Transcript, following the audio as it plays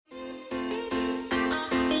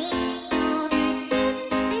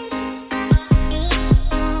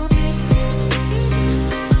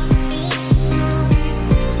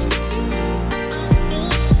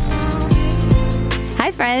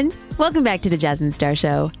friend. Welcome back to the Jasmine Star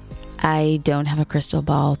Show. I don't have a crystal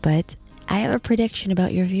ball, but I have a prediction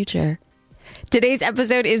about your future. Today's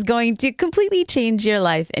episode is going to completely change your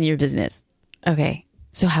life and your business. Okay,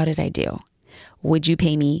 so how did I do? Would you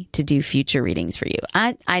pay me to do future readings for you?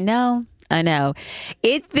 I know.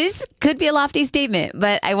 This could be a lofty statement,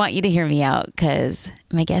 but I want you to hear me out because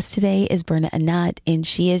my guest today is Berna, Anat, and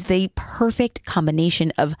she is the perfect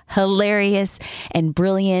combination of hilarious and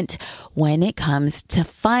brilliant when it comes to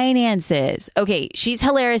finances. Okay, she's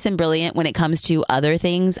hilarious and brilliant when it comes to other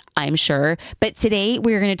things, I'm sure. But today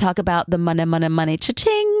we're going to talk about the money,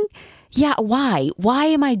 cha-ching. Yeah, why? Why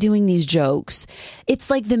am I doing these jokes? It's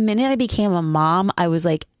like the minute I became a mom, I was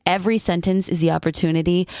like, every sentence is the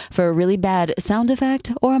opportunity for a really bad sound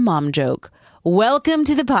effect or a mom joke. Welcome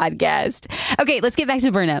to the podcast. Okay, let's get back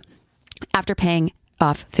to Berna. After paying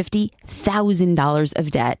off $50,000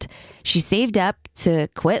 of debt, she saved up to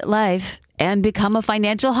quit life and become a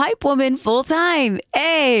financial hype woman full time.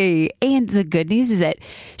 Hey, and the good news is that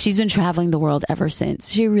she's been traveling the world ever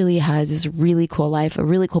since. She really has this really cool life, a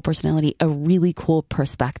really cool personality, a really cool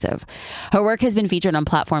perspective. Her work has been featured on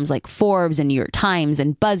platforms like Forbes and New York Times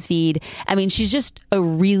and BuzzFeed. I mean, she's just a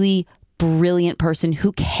really brilliant person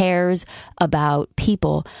who cares about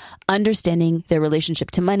people understanding their relationship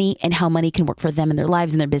to money and how money can work for them in their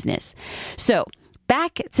lives and their business. So,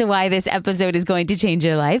 back to why this episode is going to change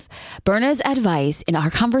your life. Berna's advice in our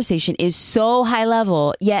conversation is so high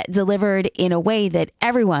level, yet delivered in a way that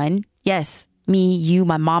everyone, yes, me, you,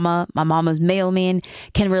 my mama's mailman,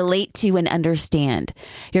 can relate to and understand.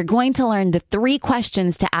 You're going to learn the 3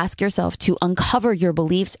 questions to ask yourself to uncover your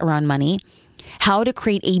beliefs around money, how to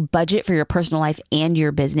create a budget for your personal life and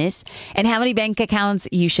your business, and how many bank accounts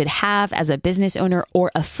you should have as a business owner or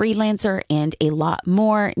a freelancer, and a lot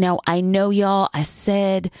more. Now, I know y'all, I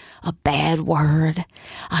said a bad word.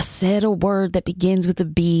 I said a word that begins with a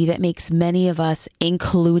B that makes many of us,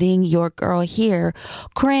 including your girl here,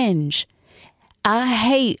 cringe. I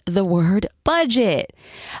hate the word budget.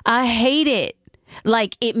 I hate it.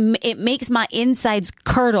 Like it makes my insides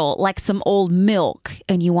curdle like some old milk.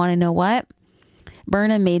 And you want to know what?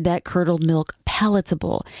 Berna made that curdled milk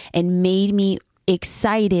palatable and made me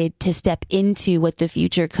excited to step into what the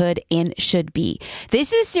future could and should be.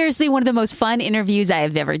 This is seriously one of the most fun interviews I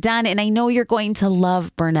have ever done, and I know you're going to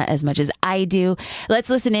love Berna as much as I do. Let's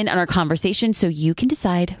listen in on our conversation so you can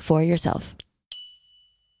decide for yourself.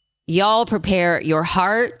 Y'all prepare your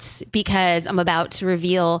hearts because I'm about to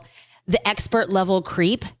reveal the expert level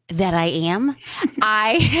creep that I am.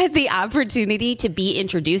 I had the opportunity to be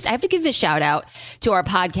introduced. I have to give a shout out to our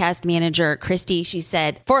podcast manager, Christy. She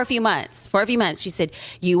said, for a few months, she said,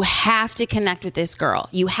 you have to connect with this girl.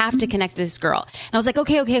 You have to connect with this girl. And I was like,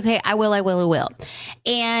 okay. I will.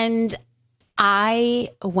 And I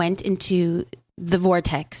went into the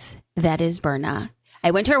vortex that is Berna. I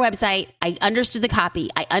went to her website. I understood the copy.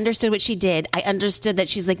 I understood what she did. I understood that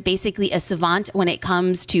she's like basically a savant when it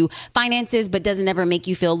comes to finances, but doesn't ever make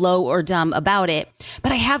you feel low or dumb about it.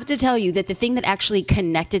 But I have to tell you that the thing that actually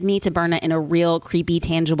connected me to Berna in a real creepy,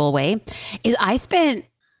 tangible way is I spent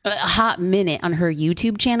a hot minute on her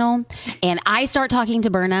YouTube channel and I start talking to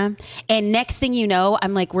Berna, and next thing you know,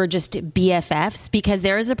 I'm like, we're just BFFs because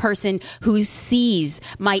there is a person who sees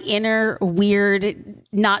my inner weird,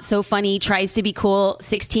 not so funny, tries to be cool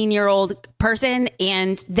 16-year-old person.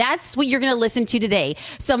 And that's what you're going to listen to today.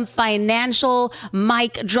 Some financial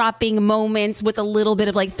mic dropping moments with a little bit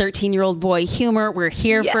of like 13-year-old boy humor. We're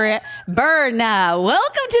here for it. Berna,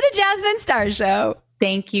 welcome to the Jasmine Star Show.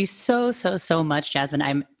 Thank you so much, Jasmine.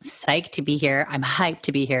 I'm psyched to be here. I'm hyped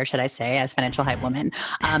to be here, should I say, as financial hype woman.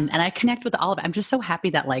 And I connect with all of it. I'm just so happy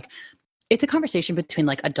that like, it's a conversation between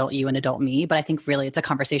like adult you and adult me, but I think really it's a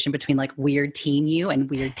conversation between like weird teen you and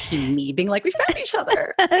weird teen me being like, we found each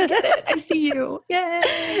other. I get it. I see you.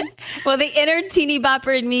 Yay. Well, the inner teeny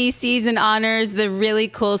bopper in me sees and honors the really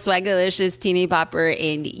cool, swagalicious teeny bopper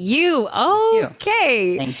in you.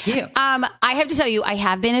 Okay. Thank you. I have to tell you, I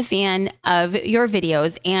have been a fan of your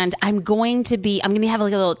videos, and I'm going to have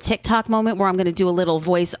like a little TikTok moment where I'm going to do a little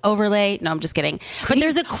voice overlay. No, I'm just kidding. But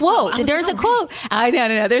there's a quote. There's a quote.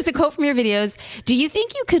 No. There's a quote from your videos. Do you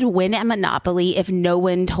think you could win at Monopoly if no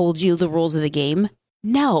one told you the rules of the game?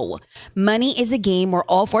 No. Money is a game we're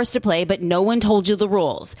all forced to play, but no one told you the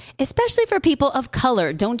rules. Especially for people of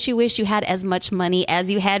color. Don't you wish you had as much money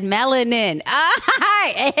as you had melanin?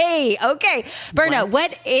 Hey, okay. Berna,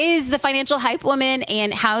 what is the financial hype woman,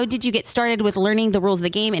 and how did you get started with learning the rules of the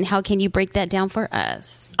game, and how can you break that down for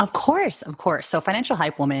us? Of course, of course. So financial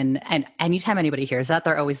hype woman, and anytime anybody hears that,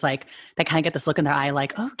 they're always like, they kind of get this look in their eye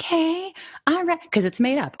like, okay, all right, because it's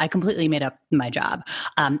made up. I completely made up my job.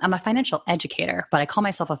 I'm a financial educator, but I call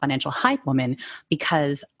myself a financial hype woman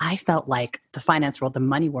because I felt like the finance world, the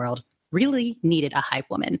money world, really needed a hype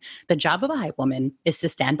woman. The job of a hype woman is to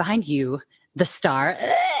stand behind you, the star.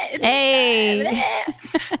 Hey.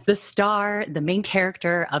 The star, the main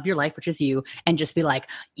character of your life, which is you, and just be like,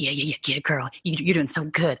 yeah, get it, girl. You're doing so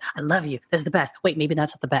good. I love you. That's the best. Wait, maybe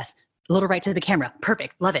that's not the best. A little right to the camera.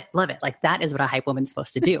 Perfect. Love it. Love it. Like that is what a hype woman's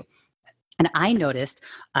supposed to do. And I noticed,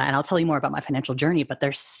 and I'll tell you more about my financial journey, but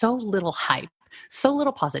there's so little hype, so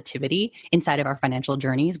little positivity inside of our financial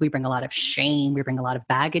journeys. We bring a lot of shame. We bring a lot of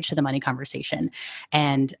baggage to the money conversation.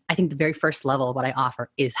 And I think the very first level of what I offer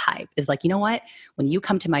is hype. Is like, you know what? When you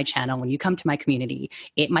come to my channel, when you come to my community,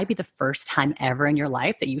 it might be the first time ever in your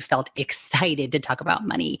life that you felt excited to talk about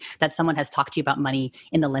money, that someone has talked to you about money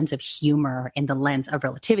in the lens of humor, in the lens of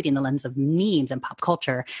relativity, in the lens of memes and pop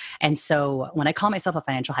culture. And so when I call myself a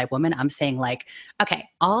financial hype woman, I'm saying like, okay,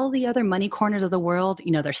 all the other money corners of the world,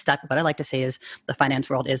 you know, they're stuck. What I like to say is, the finance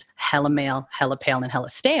world is hella male, hella pale, and hella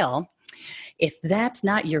stale. If that's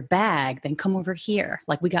not your bag, then come over here.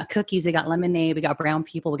 Like we got cookies, we got lemonade, we got brown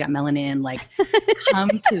people, we got melanin. Like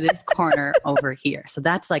come to this corner over here. So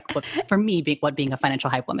that's like what, for me, what being a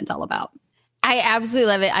financial hype woman's all about. I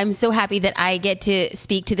absolutely love it. I'm so happy that I get to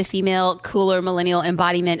speak to the female, cooler millennial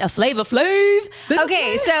embodiment of Flavor Flav.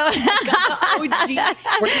 Okay, so we're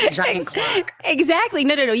the giant clock. Exactly.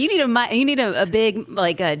 No. You need a big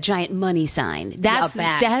like a giant money sign. That's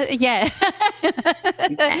That's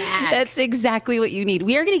exactly what you need.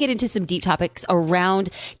 We are going to get into some deep topics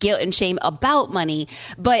around guilt and shame about money,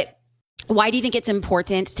 but why do you think it's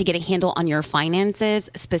important to get a handle on your finances,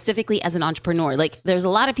 specifically as an entrepreneur? Like there's a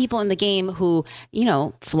lot of people in the game who, you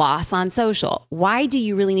know, floss on social. Why do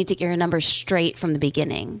you really need to get your numbers straight from the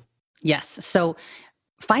beginning? Yes. So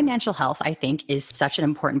financial health, I think, is such an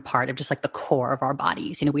important part of just like the core of our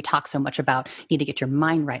bodies. You know, we talk so much about you need to get your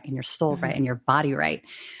mind right and your soul right and your body right.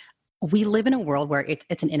 We live in a world where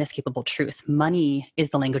it's an inescapable truth. Money is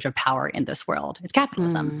the language of power in this world. It's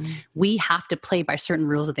capitalism. We have to play by certain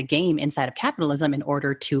rules of the game inside of capitalism in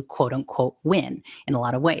order to quote unquote win in a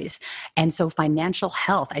lot of ways. And so financial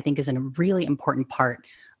health, I think, is a really important part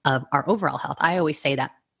of our overall health. I always say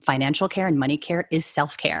that financial care and money care is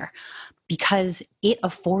self-care, because it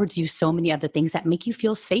affords you so many other things that make you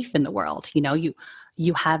feel safe in the world. You know, you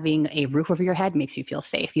having a roof over your head makes you feel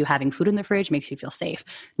safe. You having food in the fridge makes you feel safe.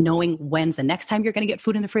 Knowing when's the next time you're going to get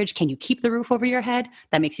food in the fridge, can you keep the roof over your head?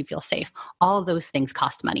 That makes you feel safe. All of those things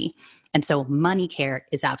cost money. And so money care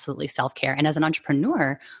is absolutely self-care. And as an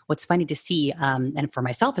entrepreneur, what's funny to see, and for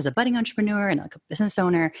myself as a budding entrepreneur and like a business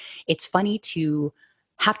owner, it's funny to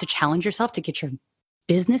have to challenge yourself to get your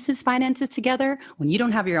business's finances together when you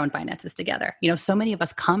don't have your own finances together. You know, so many of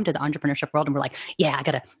us come to the entrepreneurship world and we're like, yeah,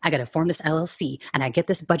 I gotta form this LLC and I get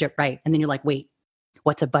this budget right. And then you're like, wait,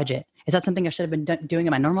 what's a budget? Is that something I should have been doing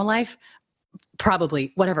in my normal life?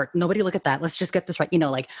 Probably, whatever. Nobody look at that. Let's just get this right. You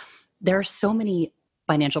know, like there are so many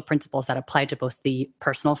financial principles that apply to both the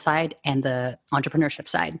personal side and the entrepreneurship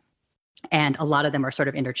side. And a lot of them are sort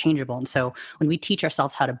of interchangeable. And so when we teach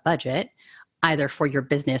ourselves how to budget, either for your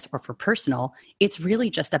business or for personal, it's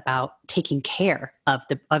really just about taking care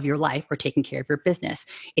of your life or taking care of your business.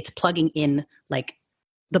 It's plugging in like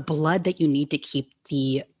the blood that you need to keep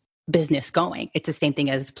the business going. It's the same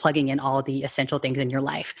thing as plugging in all the essential things in your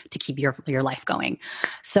life to keep your life going.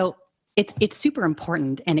 So it's super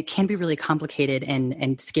important, and it can be really complicated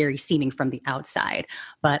and scary seeming from the outside.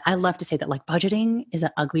 But I love to say that like budgeting is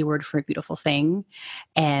an ugly word for a beautiful thing.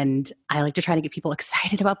 And I like to try to get people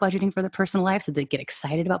excited about budgeting for their personal life so they get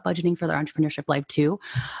excited about budgeting for their entrepreneurship life too.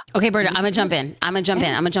 Okay, Berna, I'm going to jump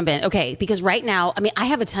in. Okay, because right now, I mean, I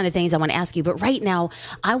have a ton of things I want to ask you, but right now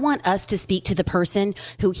I want us to speak to the person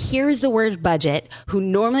who hears the word budget, who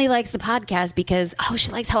normally likes the podcast because, oh,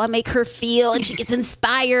 she likes how I make her feel and she gets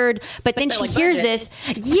inspired. But then she hears this.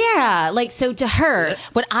 Yeah. Like, so to her,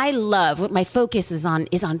 what I love, what my focus is on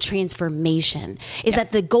transformation, is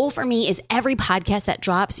that the goal for me is every podcast that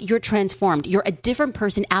drops, you're transformed. You're a different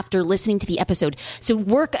person after listening to the episode. So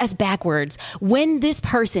work us backwards. When this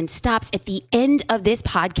person stops at the end of this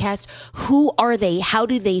podcast, who are they? How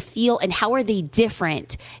do they feel? And how are they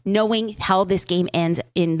different knowing how this game ends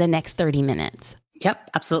in the next 30 minutes?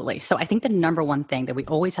 Yep, absolutely. So I think the number one thing that we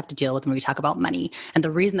always have to deal with when we talk about money, and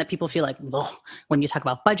the reason that people feel like, ugh, when you talk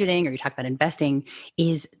about budgeting or you talk about investing,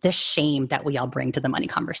 is the shame that we all bring to the money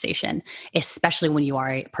conversation, especially when you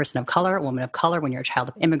are a person of color, a woman of color, when you're a child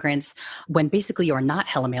of immigrants, when basically you are not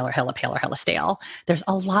hella male or hella pale or hella stale. There's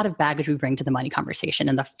a lot of baggage we bring to the money conversation.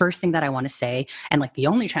 And the first thing that I want to say, and like the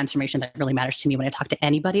only transformation that really matters to me when I talk to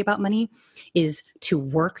anybody about money, is to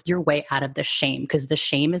work your way out of the shame, because the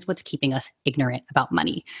shame is what's keeping us ignorant about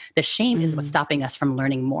money. The shame is what's stopping us from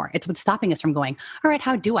learning more. It's what's stopping us from going, all right,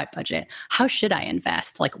 how do I budget? How should I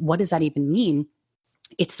invest? Like, what does that even mean?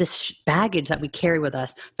 It's this baggage that we carry with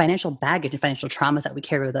us, financial baggage and financial traumas that we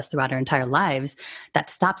carry with us throughout our entire lives, that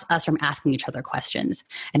stops us from asking each other questions.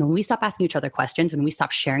 And when we stop asking each other questions, when we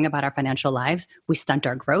stop sharing about our financial lives, we stunt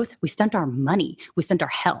our growth, we stunt our money, we stunt our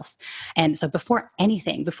health. And so before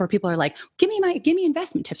anything, before people are like, give me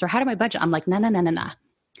investment tips or how do I budget? I'm like, no.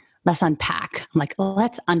 Let's unpack. I'm like,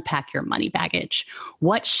 let's unpack your money baggage.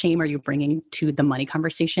 What shame are you bringing to the money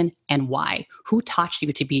conversation and why? Who taught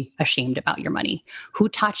you to be ashamed about your money? Who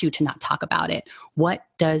taught you to not talk about it? What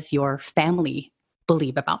does your family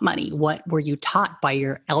believe about money? What were you taught by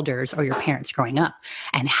your elders or your parents growing up?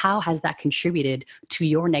 And how has that contributed to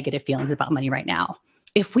your negative feelings about money right now?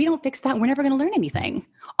 If we don't fix that, we're never going to learn anything.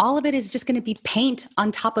 All of it is just going to be paint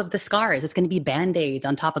on top of the scars. It's going to be Band-Aids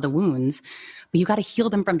on top of the wounds. But you got to heal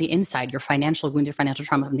them from the inside, your financial wound, your financial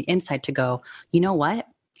trauma from the inside, to go, you know what?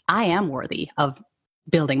 I am worthy of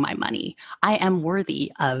building my money. I am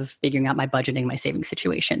worthy of figuring out my budgeting, my saving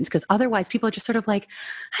situations. Because otherwise people are just sort of like,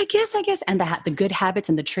 I guess. And the good habits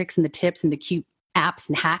and the tricks and the tips and the cute apps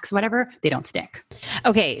and hacks, whatever, they don't stick.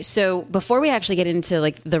 Okay. So before we actually get into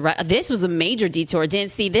like this was a major detour.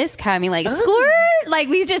 Didn't see this coming, like squirt, like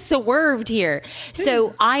we just swerved here.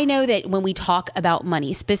 So I know that when we talk about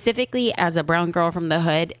money, specifically as a brown girl from the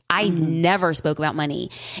hood, I never spoke about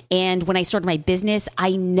money. And when I started my business,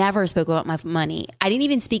 I never spoke about my money. I didn't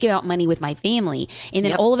even speak about money with my family. And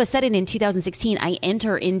then all of a sudden in 2016, I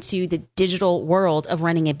enter into the digital world of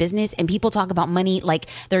running a business, and people talk about money like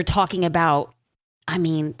they're talking about,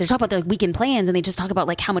 they're talking about their weekend plans, and they just talk about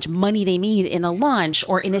like how much money they made in a lunch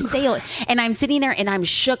or in a sale. And I'm sitting there and I'm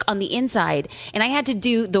shook on the inside. And I had to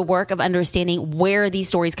do the work of understanding where are these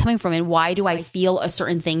stories coming from and why do I feel a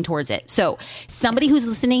certain thing towards it. So somebody who's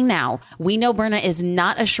listening now, we know Berna is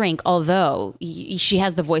not a shrink, although she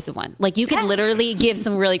has the voice of one. Like you can literally give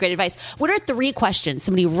some really great advice. What are 3 questions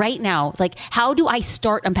somebody right now, like how do I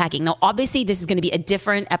start unpacking? Now, obviously this is going to be a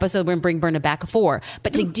different episode. We're going to bring Berna back for,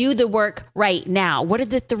 but to do the work right now, what are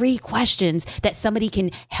the 3 questions that somebody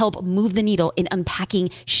can help move the needle in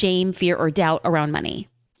unpacking shame, fear, or doubt around money?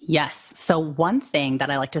 Yes. So one thing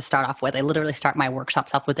that I like to start off with, I literally start my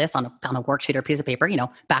workshops off with this on a worksheet or piece of paper,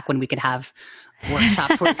 back when we could have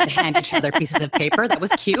workshops where we could hand each other pieces of paper. That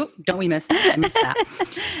was cute. Don't we miss that? I miss that.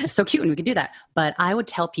 It was so cute when we could do that. But I would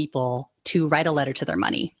tell people to write a letter to their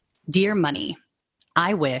money. Dear money,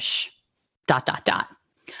 I wish ...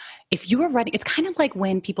 If you were writing, it's kind of like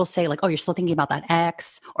when people say like, oh, you're still thinking about that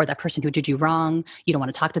ex or that person who did you wrong. You don't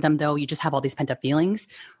want to talk to them though. You just have all these pent up feelings.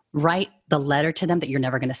 Write the letter to them that you're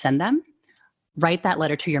never going to send them. Write that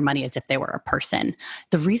letter to your money as if they were a person.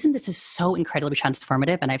 The reason this is so incredibly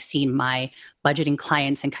transformative, and I've seen my budgeting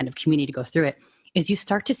clients and kind of community go through it, is you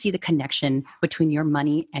start to see the connection between your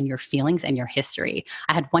money and your feelings and your history.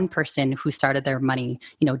 I had one person who started their money,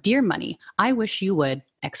 dear money, I wish you would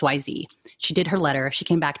XYZ. She did her letter. She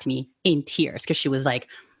came back to me in tears because she was like,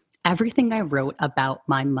 everything I wrote about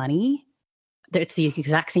my money, it's the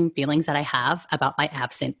exact same feelings that I have about my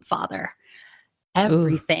absent father.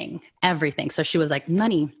 Everything. So she was like,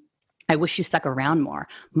 money, I wish you stuck around more.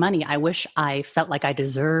 Money, I wish I felt like I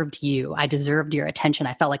deserved you. I deserved your attention.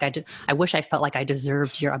 I wish I felt like I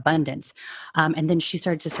deserved your abundance. And then she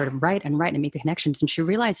started to sort of write and make the connections. And she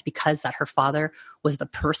realized because that her father was the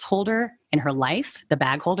purse holder in her life, the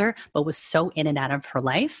bag holder, but was so in and out of her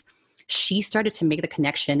life, she started to make the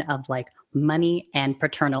connection of like money and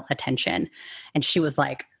paternal attention. And she was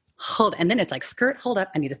like, and then it's like, hold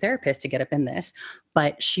up, I need a therapist to get up in this.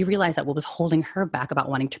 But she realized that what was holding her back about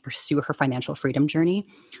wanting to pursue her financial freedom journey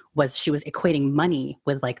was she was equating money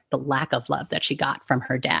with like the lack of love that she got from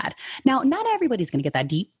her dad. Now, not everybody's going to get that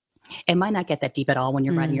deep. It might not get that deep at all when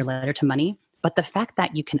you're writing your letter to money. But the fact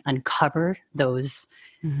that you can uncover those,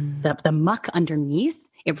 the muck underneath,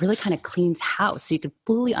 it really kind of cleans house. So you can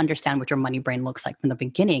fully understand what your money brain looks like from the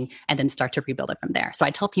beginning and then start to rebuild it from there. So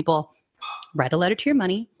I tell people, write a letter to your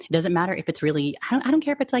money. It doesn't matter if it's really, I don't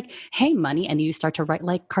care if it's like, hey, money, and you start to write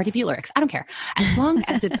like Cardi B lyrics. I don't care. As long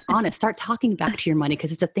as it's honest, start talking back to your money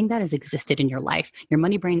because it's a thing that has existed in your life. Your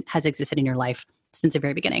money brain has existed in your life since the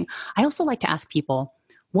very beginning. I also like to ask people,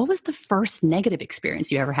 what was the first negative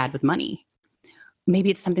experience you ever had with money?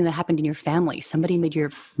 Maybe it's something that happened in your family. Somebody made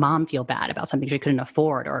your mom feel bad about something she couldn't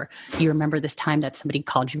afford, or you remember this time that somebody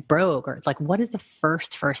called you broke, or it's like, what is the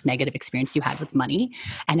first negative experience you had with money?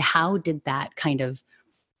 And how did that kind of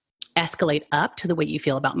escalate up to the way you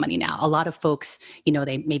feel about money now? A lot of folks,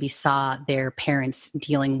 they maybe saw their parents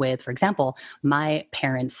dealing with, for example, my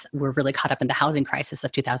parents were really caught up in the housing crisis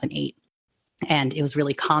of 2008. And it was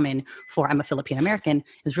really common I'm a Filipino American,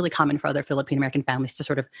 it was really common for other Filipino American families to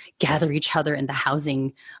sort of gather each other in the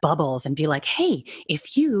housing bubbles and be like, hey,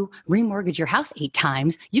 if you remortgage your house 8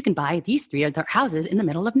 times, you can buy these 3 other houses in the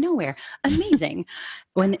middle of nowhere. Amazing.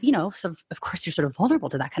 When, so of course you're sort of vulnerable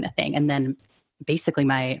to that kind of thing. And then basically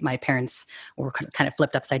my parents were kind of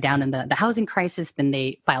flipped upside down in the housing crisis. Then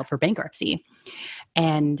they filed for bankruptcy.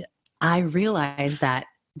 And I realized that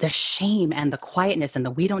the shame and the quietness and the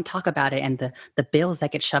we don't talk about it and the bills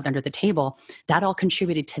that get shoved under the table, that all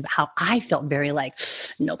contributed to how I felt very like,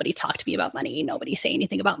 nobody talked to me about money. Nobody say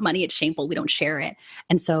anything about money. It's shameful. We don't share it.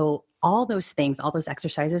 And so all those things, all those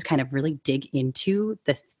exercises kind of really dig into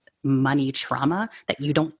the money trauma that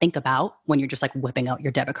you don't think about when you're just like whipping out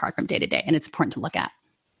your debit card from day to day. And it's important to look at.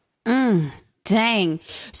 Dang.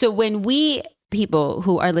 So when people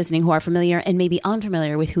who are listening, who are familiar and maybe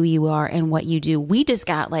unfamiliar with who you are and what you do, we just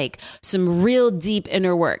got like some real deep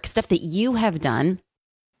inner work, stuff that you have done.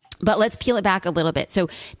 But let's peel it back a little bit. So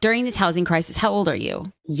during this housing crisis, how old are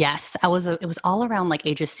you? Yes, it was all around like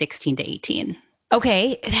ages 16 to 18.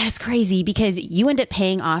 Okay, that's crazy because you end up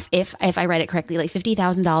paying off, if I read it correctly, like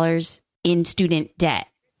 $50,000 in student debt.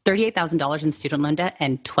 $38,000 in student loan debt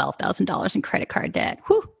and $12,000 in credit card debt.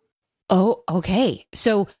 Whew. Oh, okay.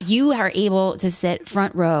 So you are able to sit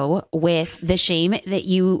front row with the shame that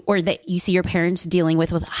you see your parents dealing with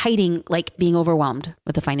hiding, like being overwhelmed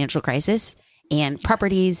with the financial crisis and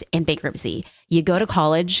properties and bankruptcy. You go to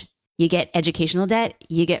college, you get educational debt,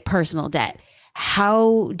 you get personal debt.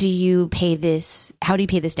 How do you pay this? How do you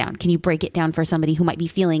pay this down? Can you break it down for somebody who might be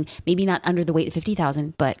feeling maybe not under the weight of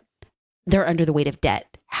 50,000, but they're under the weight of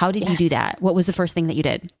debt? How did you do that? What was the first thing that you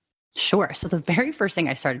did? Sure. So the very first thing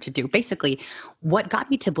I started to do, basically what got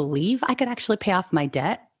me to believe I could actually pay off my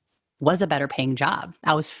debt, was a better paying job.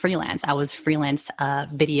 I was freelance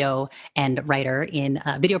video and writer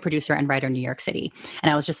video producer and writer in New York City.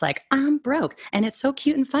 And I was just like, I'm broke. And it's so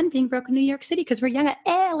cute and fun being broke in New York City because we're young.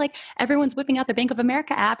 Like everyone's whipping out their Bank of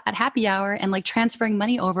America app at happy hour and like transferring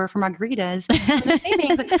money over for margaritas from their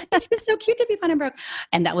savings. It's just so cute to be fun and broke.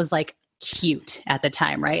 And that was like cute at the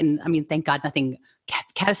time, right? And I mean, thank God nothing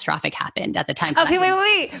catastrophic happened at the time. Okay,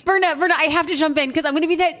 wait. Berna, I have to jump in because I'm going to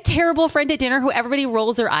be that terrible friend at dinner who everybody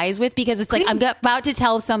rolls their eyes with because it's like, I'm about to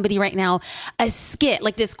tell somebody right now a skit,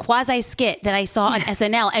 like this quasi skit that I saw on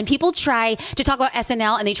SNL, and people try to talk about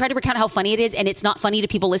SNL and they try to recount how funny it is, and it's not funny to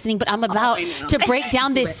people listening, but I'm about to break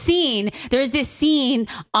down this scene. There's this scene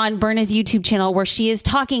on Berna's YouTube channel where she is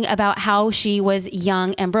talking about how she was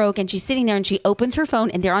young and broke, and she's sitting there and she opens her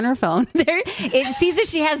phone, and they're on her phone. It sees that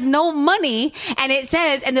she has no money, and it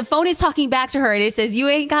says, and the phone is talking back to her, and it says, you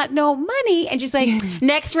ain't got no money. And she's like,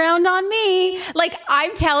 next round on me. Like,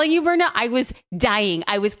 I'm telling you, Berna, I was dying.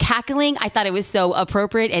 I was cackling. I thought it was so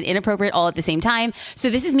appropriate and inappropriate all at the same time.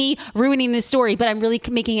 So this is me ruining the story, but I'm really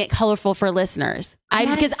making it colorful for listeners.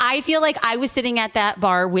 Because I feel like I was sitting at that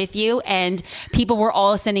bar with you and people were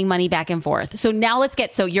all sending money back and forth. So now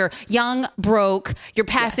so you're young, broke, you're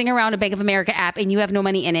passing around a Bank of America app and you have no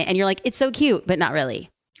money in it. And you're like, it's so cute, but not really.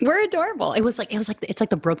 We're adorable. It's like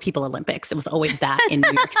the broke people Olympics. It was always that in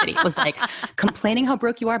New York City. It was like complaining how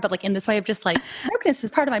broke you are, but like in this way of just like, brokenness is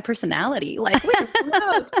part of my personality. Like we're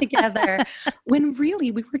broke together. When really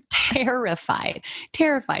we were terrified,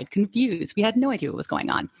 confused. We had no idea what was going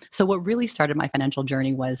on. So what really started my financial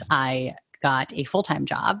journey was I got a full-time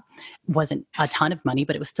job. Wasn't a ton of money,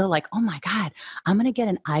 but it was still like, oh my God, I'm going to get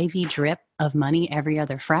an IV drip of money every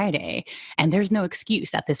other Friday. And there's no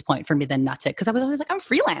excuse at this point for me then not to, because I was always like, I'm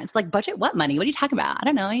freelance, like budget what money? What are you talking about? I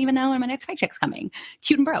don't know. I don't even know when my next paycheck's coming.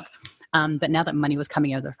 Cute and broke. But now that money was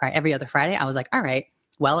coming every other Friday, I was like, all right,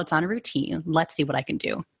 well, it's on a routine. Let's see what I can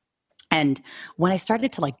do. And when I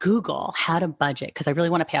started to like Google how to budget, because I really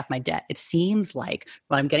want to pay off my debt, it seems like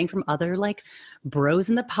what I'm getting from other like bros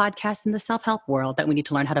in the podcast in the self-help world that we need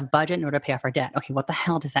to learn how to budget in order to pay off our debt. Okay, what the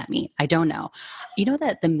hell does that mean? I don't know. You know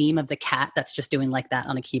that the meme of the cat that's just doing like that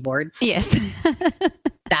on a keyboard? Yes.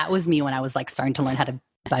 That was me when I was like starting to learn how to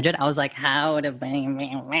budget. I was like, how to,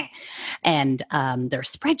 and there are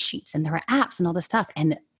spreadsheets and there are apps and all this stuff.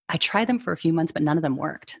 And I tried them for a few months, but none of them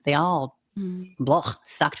worked. They all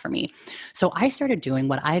sucked for me. So I started doing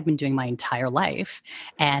what I've been doing my entire life.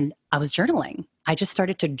 And I was journaling. I just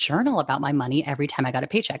started to journal about my money every time I got a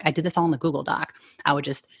paycheck. I did this all in the Google Doc.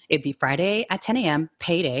 It'd be Friday at 10 a.m.,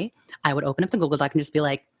 payday. I would open up the Google Doc and just be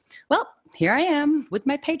like, well, here I am with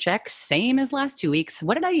my paycheck, same as last 2 weeks.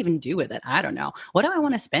 What did I even do with it? I don't know. What do I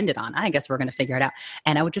want to spend it on? I guess we're going to figure it out.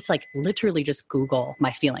 And I would just like literally just Google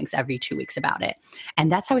my feelings every 2 weeks about it. And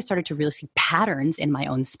that's how I started to really see patterns in my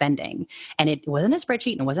own spending. And it wasn't a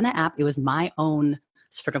spreadsheet and it wasn't an app. It was my own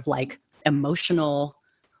sort of like emotional,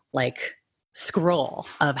 like scroll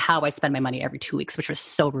of how I spend my money every 2 weeks, which was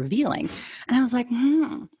so revealing. And I was like,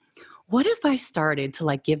 what if I started to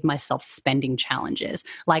like give myself spending challenges?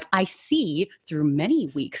 Like I see through many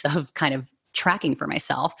weeks of kind of tracking for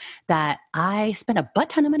myself that I spend a butt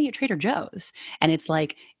ton of money at Trader Joe's and it's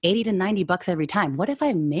like 80 to 90 bucks every time. What if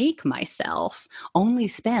I make myself only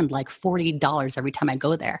spend like $40 every time I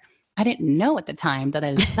go there? I didn't know at the time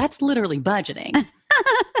that's literally budgeting.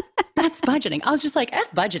 That's budgeting. I was just like, F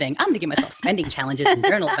budgeting. I'm going to give myself spending challenges and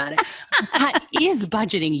journal about it. That is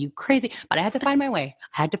budgeting, you crazy. But I had to find my way.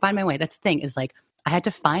 That's the thing is like, I had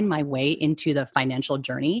to find my way into the financial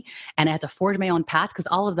journey and I had to forge my own path because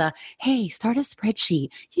all of the, hey, start a spreadsheet,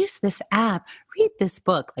 use this app, read this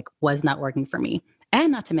book, like was not working for me.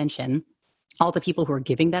 And not to mention all the people who are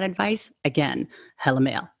giving that advice, again, hella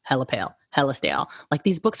male, hella pale, hella stale. Like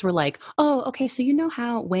these books were like, oh, okay, so you know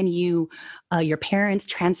how when you, your parents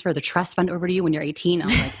transfer the trust fund over to you when you're 18? I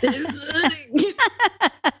was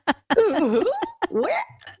like, what?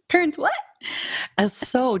 Parents what? As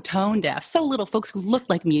so tone deaf, so little folks who look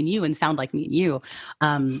like me and you and sound like me and you.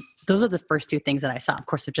 Those are the first two things that I saw. Of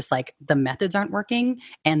course, they're just like the methods aren't working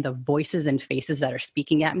and the voices and faces that are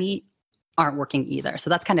speaking at me aren't working either. So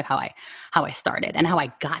that's kind of how I started and how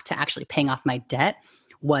I got to actually paying off my debt.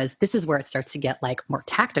 This is where it starts to get like more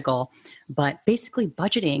tactical, but basically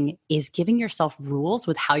budgeting is giving yourself rules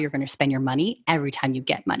with how you're going to spend your money every time you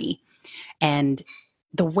get money. And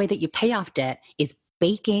the way that you pay off debt is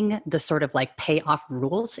baking the sort of like payoff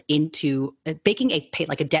rules into baking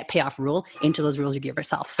like a debt payoff rule into those rules you give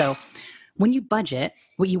yourself. So when you budget,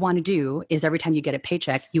 what you want to do is every time you get a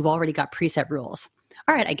paycheck, you've already got preset rules.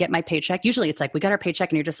 All right, I get my paycheck. Usually it's like we got our paycheck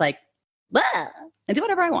and you're just like, blah, and do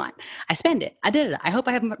whatever I want. I spend it. I did it. I hope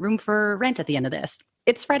I have room for rent at the end of this.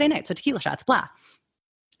 It's Friday night, so tequila shots, blah.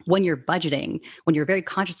 When you're budgeting, when you're very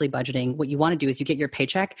consciously budgeting, what you want to do is you get your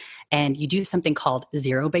paycheck and you do something called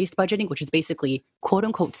zero-based budgeting, which is basically quote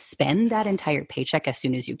unquote spend that entire paycheck as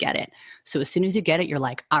soon as you get it. So as soon as you get it, you're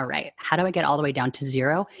like, all right, how do I get all the way down to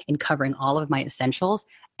zero in covering all of my essentials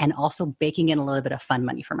and also baking in a little bit of fun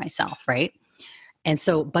money for myself, right? And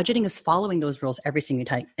so budgeting is following those rules every single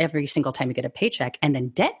time you get a paycheck. And then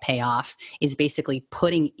debt payoff is basically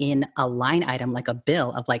putting in a line item like a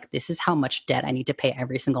bill of like, this is how much debt I need to pay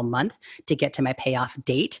every single month to get to my payoff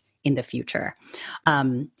date in the future.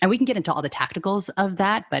 And we can get into all the tacticals of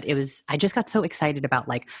that, but I just got so excited about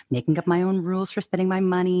like making up my own rules for spending my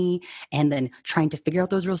money and then trying to figure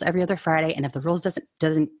out those rules every other Friday. And if the rules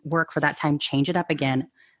doesn't work for that time, change it up again.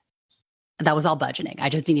 That was all budgeting. I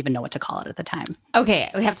just didn't even know what to call it at the time. Okay,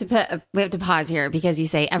 we have to pause here because you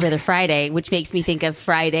say every other Friday, which makes me think of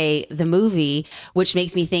Friday the movie, which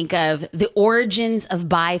makes me think of the origins of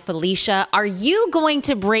Bye Felicia. Are you going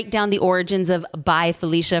to break down the origins of Bye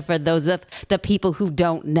Felicia for those of the people who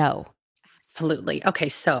don't know? Absolutely. Okay,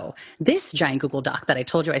 so this giant Google Doc that I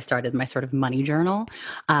told you I started, my sort of money journal,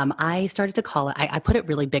 I started to call it, I put it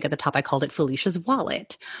really big at the top. I called it Felicia's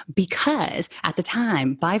Wallet because at the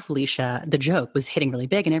time, Bye Felicia, the joke was hitting really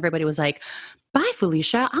big and everybody was like, bye,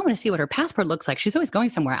 Felicia. I want to see what her passport looks like. She's always going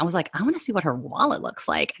somewhere. I was like, I want to see what her wallet looks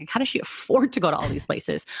like. How does she afford to go to all these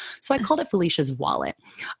places? So I called it Felicia's Wallet.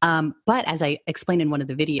 But as I explained in one of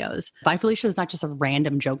the videos, Bye Felicia is not just a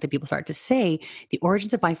random joke that people start to say. The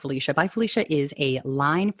origins of Bye Felicia. Bye Felicia is a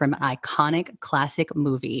line from an iconic classic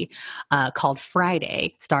movie called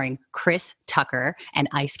Friday, starring Chris Tucker and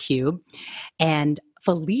Ice Cube. And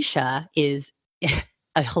Felicia is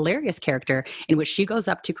a hilarious character in which she goes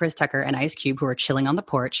up to Chris Tucker and Ice Cube, who are chilling on the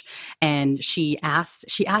porch, and she asks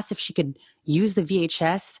if she could use the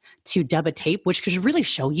VHS to dub a tape, which could really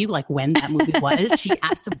show you like when that movie was. She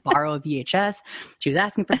asked to borrow a VHS. She was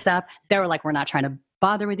asking for stuff. They were like, we're not trying to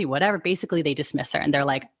bother with you, whatever. Basically, they dismiss her and they're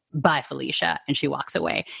like, bye, Felicia. And she walks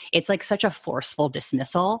away. It's like such a forceful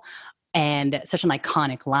dismissal and such an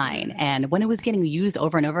iconic line. And when it was getting used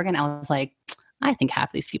over and over again, I was like, I think half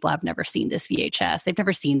of these people have never seen this VHS. They've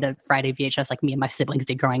never seen the Friday VHS like me and my siblings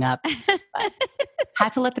did growing up.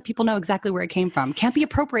 Had to let the people know exactly where it came from. Can't be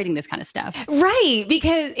appropriating this kind of stuff. Right.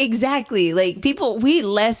 Because exactly, like people, we're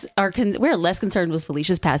less concerned with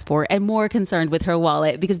Felicia's passport and more concerned with her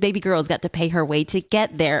wallet because baby girl's got to pay her way to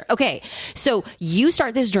get there. Okay. So you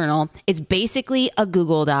start this journal. It's basically a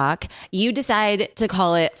Google Doc. You decide to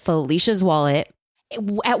call it Felicia's Wallet.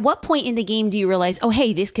 At what point in the game do you realize, oh,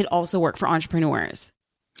 hey, this could also work for entrepreneurs?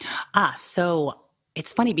 So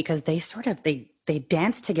it's funny because they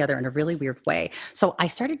dance together in a really weird way. So I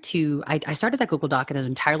started that Google Doc and it was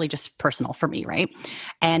entirely just personal for me, right?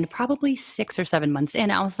 And probably 6 or 7 months in,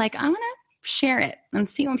 I was like, I'm going to share it and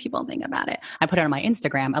see what people think about it. I put it on my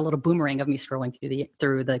Instagram, a little boomerang of me scrolling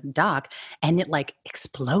through the doc, and it like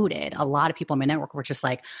exploded. A lot of people in my network were just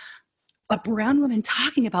like, a brown woman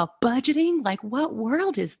talking about budgeting? Like, what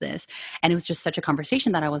world is this? And it was just such a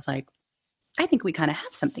conversation that I was like, I think we kind of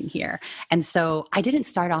have something here. And so I didn't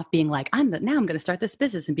start off being like, now I'm going to start this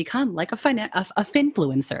business and become like a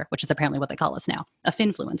finfluencer, which is apparently what they call us now, a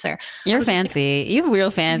finfluencer. You're fancy. You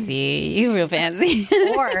real fancy. You real fancy.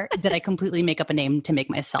 Or did I completely make up a name to make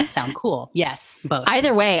myself sound cool? Yes, both.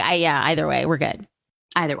 Either way, either way, we're good.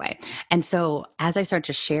 Either way. And so as I start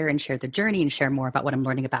to share the journey and share more about what I'm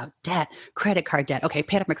learning about debt, credit card debt. Okay,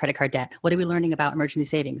 paid off my credit card debt. What are we learning about emergency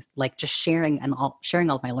savings? Like just sharing all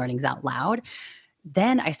of my learnings out loud.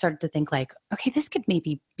 Then I started to think like, okay, this could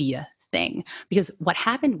maybe be a thing. Because what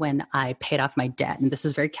happened when I paid off my debt, and this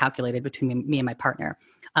was very calculated between me and my partner,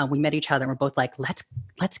 we met each other and we're both like,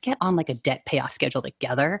 let's get on like a debt payoff schedule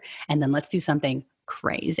together. And then let's do something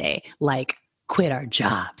crazy, like quit our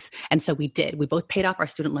jobs. And so we did. We both paid off our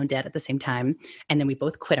student loan debt at the same time. And then we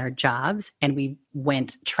both quit our jobs and we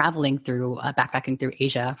went traveling backpacking through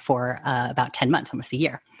Asia for about 10 months, almost a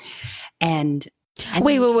year. And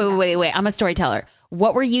wait. I'm a storyteller.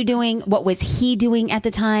 What were you doing? What was he doing at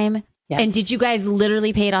the time? Yes. And did you guys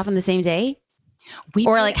literally pay it off on the same day?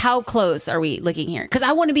 Like how close are we looking here? Because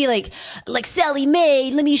I want to be like Sally Mae,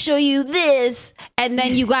 let me show you this, and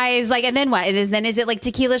then you guys like, and then what? Then is it like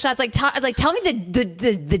tequila shots? Like tell me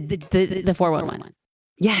the 411.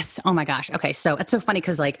 Yes. Oh my gosh. Okay. So it's so funny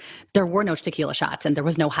because like there were no tequila shots and there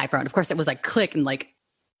was no hype around. Of course, it was like click and like.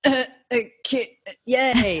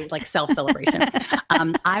 Yay, like self-celebration.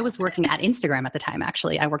 I was working at Instagram at the time,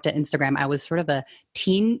 actually. I worked at Instagram. I was sort of a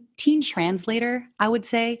teen translator, I would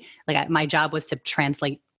say. Like my job was to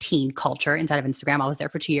translate teen culture inside of Instagram. I was there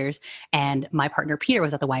for 2 years. And my partner, Peter,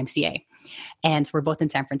 was at the YMCA. And so we're both in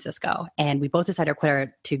San Francisco. And we both decided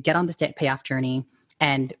to get on this debt payoff journey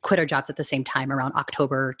and quit our jobs at the same time around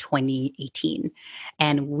October 2018.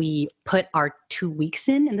 And we put our 2 weeks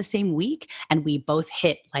in the same week. And we both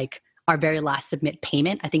hit like our very last submit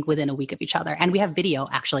payment, I think within a week of each other. And we have video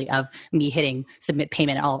actually of me hitting submit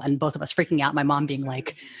payment and both of us freaking out. My mom being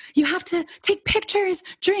like, you have to take pictures,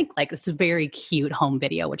 drink. Like this is a very cute home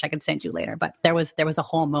video, which I could send you later. But there was a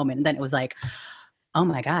whole moment. And then it was like, oh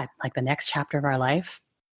my God, like the next chapter of our life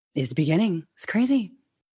is beginning. It's crazy.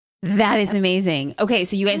 That is amazing. Okay,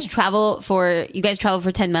 so you guys travel for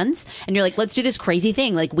 10 months and you're like, let's do this crazy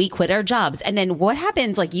thing. Like we quit our jobs. And then what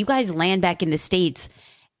happens? Like you guys land back in the States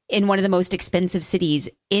in one of the most expensive cities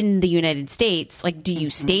in the United States. Like, do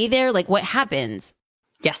you stay there? Like what happens?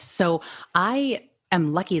 Yes. So I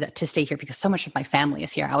am lucky to stay here because so much of my family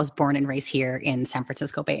is here. I was born and raised here in San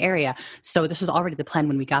Francisco Bay Area. So this was already the plan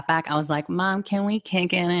when we got back. I was like, Mom, can we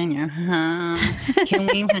kick it in your home? Can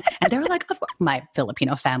we? And they were like, my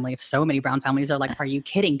Filipino family, so many brown families are like, are you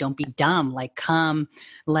kidding? Don't be dumb. Like, come,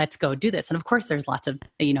 let's go do this. And of course, there's lots of,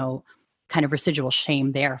 kind of residual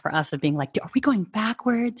shame there for us of being like, are we going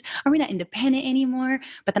backwards? Are we not independent anymore?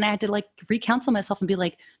 But then I had to like recounsel myself and be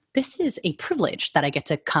like, this is a privilege that I get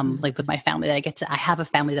to come like with my family, that I have a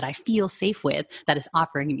family that I feel safe with, that is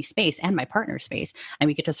offering me space and my partner space. And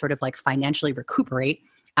we get to sort of like financially recuperate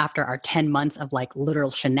after our 10 months of like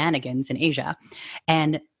literal shenanigans in Asia.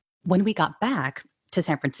 And when we got back to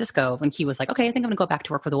San Francisco, when he was like, okay, I think I'm gonna go back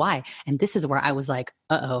to work for the Y. And this is where I was like,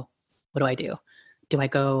 what do I do? Do I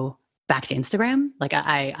go back to Instagram? Like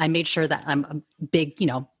I made sure that I'm a big,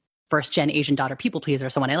 first gen Asian daughter people pleaser.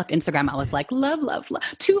 So when I left Instagram, I was like, love,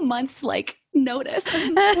 2 months, like notice,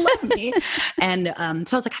 love me. And so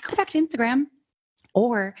I was like, I go back to Instagram.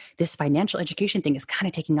 Or this financial education thing is kind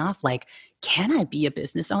of taking off. Like, can I be a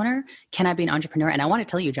business owner? Can I be an entrepreneur? And I want to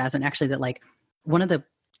tell you, Jasmine, actually, that like one of the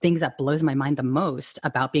things that blows my mind the most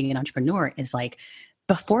about being an entrepreneur is like,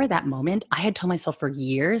 before that moment, I had told myself for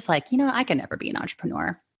years, like, I can never be an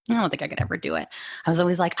entrepreneur. I don't think I could ever do it. I was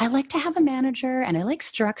always like, I like to have a manager and I like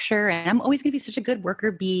structure and I'm always going to be such a good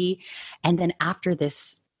worker bee. And then after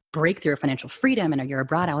this breakthrough of financial freedom and a year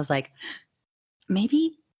abroad, I was like,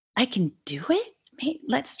 maybe I can do it.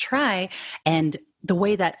 let's try. And the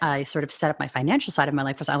way that I sort of set up my financial side of my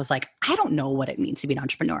life was I was like, I don't know what it means to be an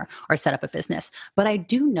entrepreneur or set up a business, but I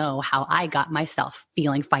do know how I got myself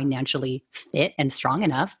feeling financially fit and strong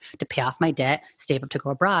enough to pay off my debt, save up to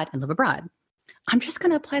go abroad and live abroad. I'm just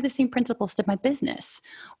going to apply the same principles to my business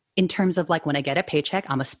in terms of like when I get a paycheck,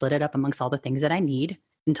 I'm going to split it up amongst all the things that I need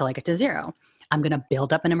until I get to zero. I'm going to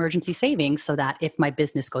build up an emergency savings so that if my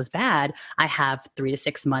business goes bad, I have 3 to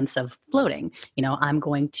 6 months of floating. I'm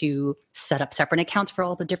going to set up separate accounts for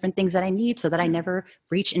all the different things that I need so that I never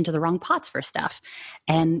reach into the wrong pots for stuff.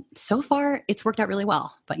 And so far it's worked out really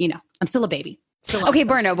well, but I'm still a baby. Okay,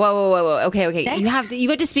 Berna, whoa. Okay. You have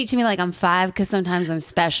to speak to me like I'm 5 because sometimes I'm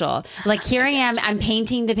special. Like here I am, I'm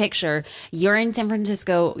painting the picture. You're in San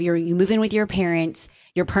Francisco, you move in with your parents.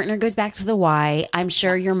 Your partner goes back to the Y. I'm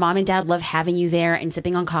sure your mom and dad love having you there and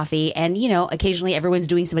sipping on coffee. And, occasionally everyone's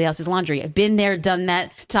doing somebody else's laundry. I've been there, done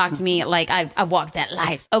that. Talk to me like I've walked that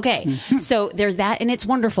life. Okay. So there's that and it's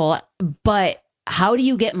wonderful. But how do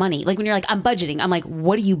you get money? Like when you're like, I'm budgeting. I'm like,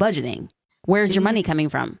 what are you budgeting? Where's your money coming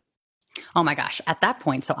from? Oh my gosh. At that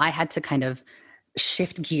point, so I had to kind of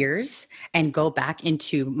shift gears and go back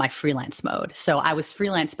into my freelance mode. So I was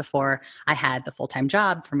freelance before I had the full-time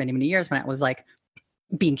job for many, many years when I was like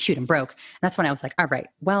being cute and broke. And that's when I was like, all right,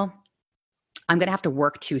 well, I'm going to have to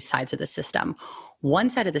work 2 sides of the system.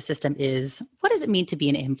 One side of the system is, what does it mean to be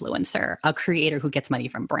an influencer, a creator who gets money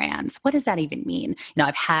from brands? What does that even mean?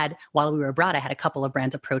 While we were abroad, I had a couple of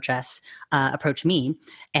brands approach me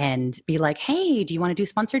and be like, hey, do you want to do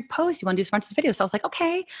sponsored posts? Do you want to do sponsored videos? So I was like,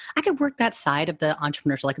 okay, I could work that side of the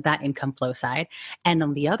entrepreneurship, like that income flow side. And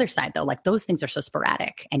on the other side though, like those things are so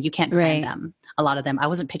sporadic and you can't plan them. A lot of them, I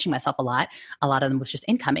wasn't pitching myself a lot. A lot of them was just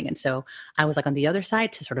incoming. And so I was like, on the other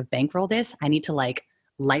side to sort of bankroll this, I need to like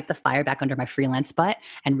light the fire back under my freelance butt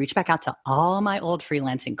and reach back out to all my old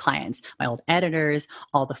freelancing clients, my old editors,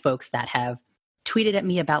 all the folks that have tweeted at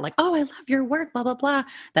me about like, oh, I love your work, blah, blah, blah.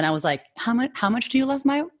 Then I was like, how much do you love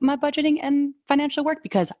my budgeting and financial work?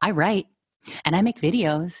 Because I write and I make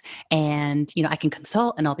videos and, I can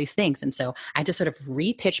consult and all these things. And so I just sort of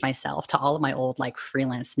re-pitch myself to all of my old like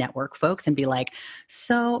freelance network folks and be like,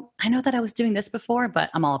 so I know that I was doing this before, but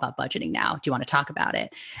I'm all about budgeting now. Do you want to talk about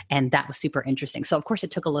it? And that was super interesting. So of course it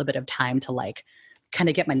took a little bit of time to like kind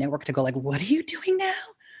of get my network to go like, what are you doing now?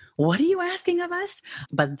 What are you asking of us?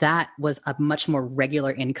 But that was a much more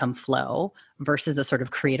regular income flow versus the sort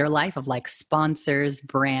of creator life of like sponsors,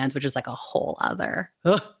 brands, which is like a whole other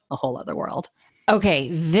world. Okay,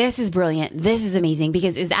 this is brilliant. This is amazing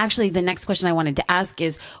because is actually the next question I wanted to ask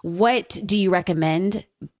is what do you recommend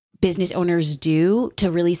business owners do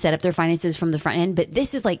to really set up their finances from the front end? But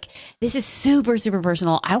this is super, super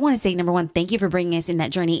personal. I want to say, number one, thank you for bringing us in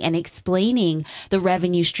that journey and explaining the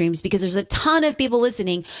revenue streams because there's a ton of people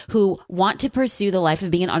listening who want to pursue the life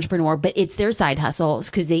of being an entrepreneur, but it's their side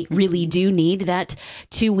hustles because they really do need that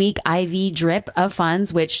 2-week IV drip of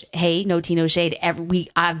funds, which, hey, no tea, no shade. Every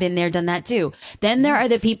week I've been there, done that too. Then there are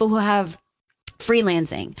the people who have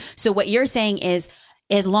freelancing. So what you're saying is,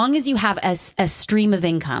 as long as you have a stream of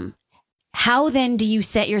income, how then do you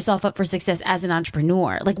set yourself up for success as an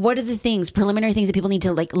entrepreneur? Like, what are the preliminary things that people need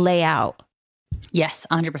to like lay out? Yes,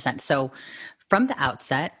 100%. So from the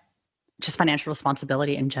outset, just financial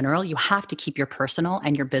responsibility in general, you have to keep your personal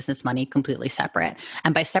and your business money completely separate.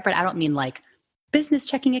 And by separate, I don't mean like business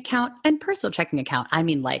checking account and personal checking account. I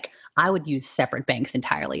mean, like I would use separate banks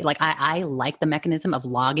entirely. Like I like the mechanism of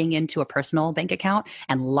logging into a personal bank account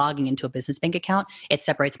and logging into a business bank account. It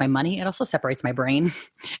separates my money. It also separates my brain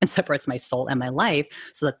and separates my soul and my life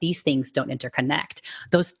so that these things don't interconnect.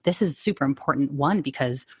 This is super important one,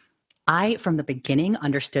 because I, from the beginning,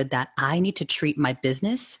 understood that I need to treat my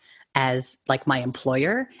business as like my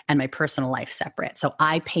employer and my personal life separate. So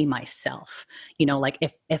I pay myself, like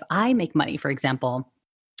if I make money, for example,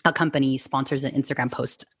 a company sponsors an Instagram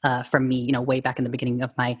post from me, way back in the beginning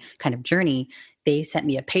of my kind of journey, they sent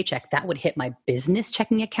me a paycheck that would hit my business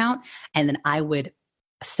checking account. And then I would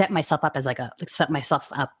set myself up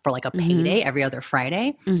for like a payday every other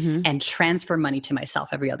Friday and transfer money to myself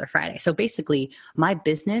every other Friday. So basically my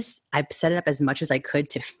business, I set it up as much as I could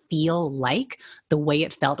to feel like the way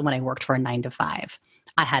it felt when I worked for a 9-to-5.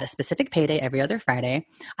 I had a specific payday every other Friday.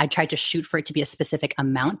 I tried to shoot for it to be a specific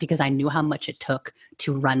amount because I knew how much it took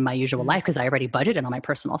to run my usual life because I already budgeted on my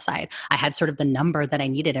personal side. I had sort of the number that I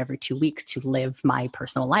needed every 2 weeks to live my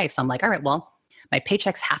personal life. So I'm like, all right, well, my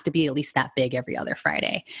paychecks have to be at least that big every other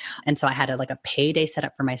Friday. And so I had a payday set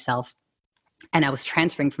up for myself. And I was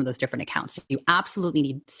transferring from those different accounts. So you absolutely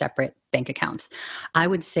need separate bank accounts. I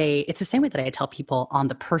would say it's the same way that I tell people on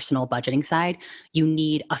the personal budgeting side, you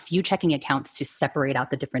need a few checking accounts to separate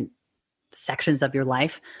out the different sections of your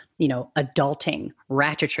life, adulting,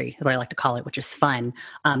 ratchetry, what I like to call it, which is fun,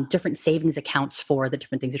 different savings accounts for the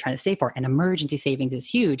different things you're trying to save for. And emergency savings is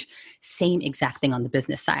huge. Same exact thing on the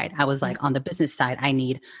business side. I was like, on the business side, I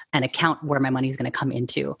need an account where my money is going to come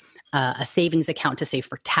into, a savings account to save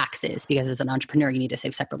for taxes, because as an entrepreneur, you need to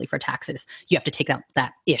save separately for taxes. You have to take out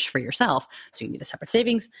that ish for yourself. So you need a separate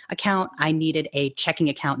savings account. I needed a checking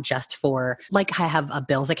account just for, like, I have a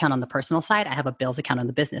bills account on the personal side. I have a bills account on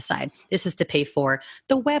the business side. This is to pay for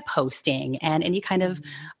the web hosting and any kind of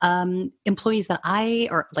employees that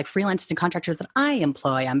or like freelancers and contractors that I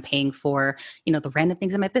employ. I'm paying for, the random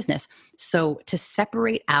things in my business. So to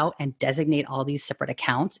separate out and designate all these separate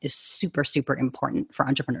accounts is super, super important for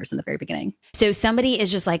entrepreneurs in the very beginning. So somebody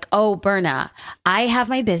is just like, oh, Berna, I have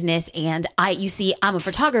my business and you see, I'm a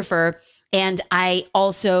photographer and I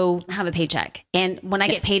also have a paycheck. And when I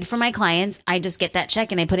get paid from my clients, I just get that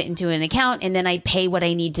check and I put it into an account and then I pay what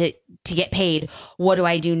I need to get paid. What do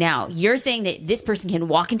I do now? You're saying that this person can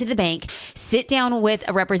walk into the bank, sit down with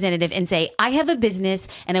a representative and say, I have a business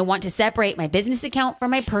and I want to separate my business account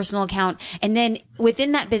from my personal account. And then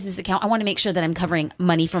within that business account, I want to make sure that I'm covering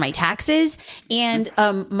money for my taxes and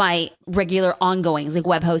my regular ongoings like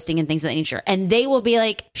web hosting and things of that nature. And they will be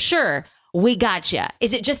like, sure, we gotcha.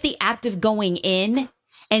 Is it just the act of going in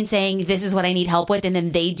and saying, this is what I need help with, and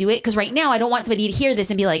then they do it? Because right now I don't want somebody to hear this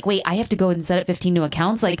and be like, wait, I have to go and set up 15 new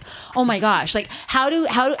accounts. Like, oh my gosh, like how do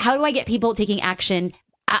I get people taking action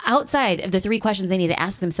outside of the 3 questions they need to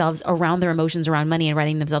ask themselves around their emotions around money and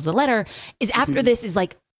writing themselves a letter? Is after this is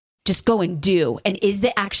like, just go and do. And is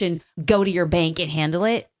the action go to your bank and handle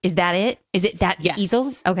it? Is that it? Is it that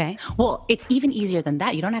easy? Okay. Well, it's even easier than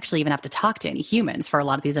that. You don't actually even have to talk to any humans for a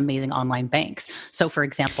lot of these amazing online banks. So for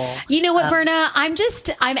example, you know what, Berna, I'm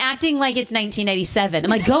acting like it's 1997. I'm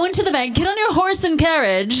like, go into the bank, get on your horse and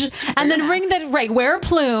carriage, and then ring that, right, wear a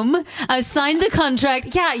plume, sign the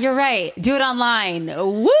contract. Yeah, you're right. Do it online.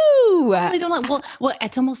 Woo! I don't like, well,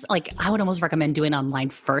 it's almost like I would almost recommend doing it online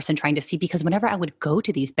first and trying to see, because whenever I would go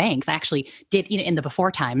to these banks, I actually did, in the before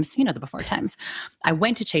times, I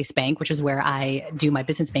went to Chase Bank, which is where I do my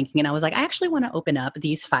business banking. And I was like, I actually want to open up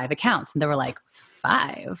these 5 accounts. And they were like,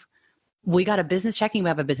 5? We got a business checking. We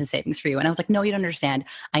have a business savings for you. And I was like, no, you don't understand.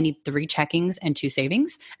 I need 3 checkings and 2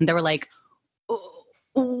 savings. And they were like,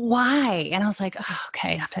 why? And I was like, oh,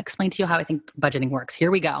 okay, I have to explain to you how I think budgeting works.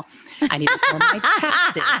 Here we go. I need it for my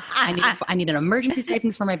taxes. I need an emergency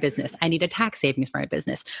savings for my business. I need a tax savings for my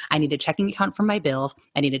business. I need a checking account for my bills.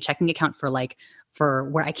 I need a checking account for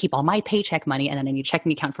where I keep all my paycheck money. And then I need a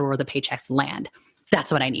checking account for where the paychecks land.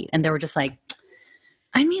 That's what I need. And they were just like,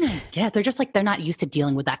 I get, they're just like, they're not used to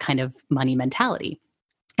dealing with that kind of money mentality.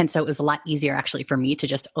 And so it was a lot easier actually for me to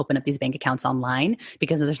just open up these bank accounts online,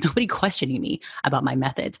 because there's nobody questioning me about my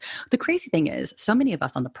methods. The crazy thing is, so many of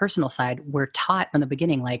us on the personal side were taught from the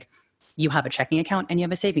beginning, like, you have a checking account and you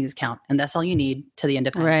have a savings account, and that's all you need to the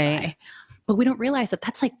independent guy. But we don't realize that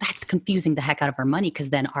that's confusing the heck out of our money, because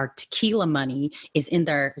then our tequila money is in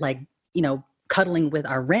there, like, cuddling with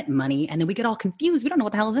our rent money. And then we get all confused. We don't know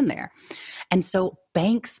what the hell is in there. And so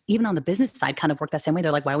banks, even on the business side, kind of work that same way.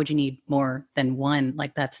 They're like, why would you need more than one?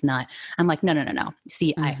 Like, that's not, I'm like, no.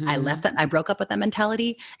 See, I left that. I broke up with that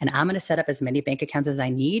mentality, and I'm going to set up as many bank accounts as I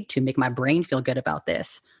need to make my brain feel good about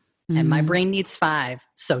this. And my brain needs 5.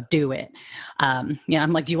 So do it. I'm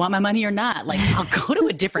like, do you want my money or not? Like, I'll go to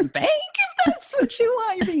a different bank if that's what you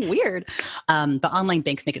want. You're being weird. But online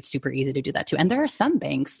banks make it super easy to do that too. And there are some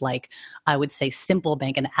banks, like I would say Simple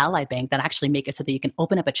Bank and Ally Bank, that actually make it so that you can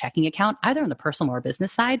open up a checking account either on the personal or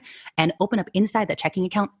business side, and open up inside that checking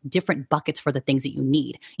account different buckets for the things that you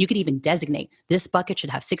need. You could even designate, this bucket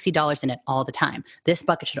should have $60 in it all the time. This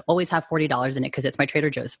bucket should always have $40 in it because it's my Trader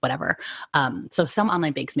Joe's, whatever. So some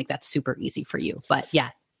online banks make that super easy for you. But yeah,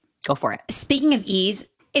 go for it. Speaking of ease,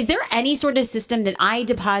 is there any sort of system that I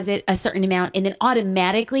deposit a certain amount and then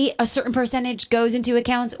automatically a certain percentage goes into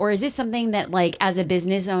accounts? Or is this something that, like, as a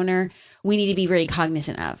business owner, we need to be very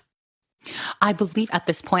cognizant of? I believe at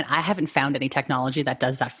this point, I haven't found any technology that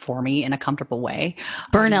does that for me in a comfortable way.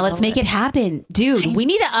 Berna, let's make it happen. Dude, we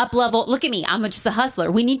need to up level. Look at me. I'm just a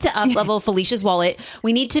hustler. We need to up level Felicia's wallet.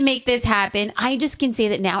 We need to make this happen. I just can say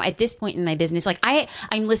that now at this point in my business, like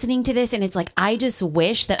I'm listening to this and it's like, I just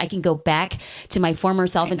wish that I can go back to my former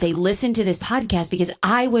self and say, listen to this podcast, because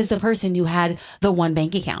I was the person who had the one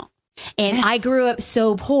bank account. And I grew up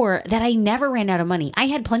so poor that I never ran out of money. I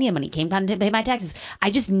had plenty of money, came down to pay my taxes. I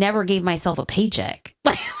just never gave myself a paycheck.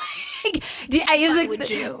 Why would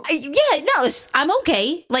you? I'm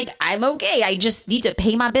okay. Like, I'm okay. I just need to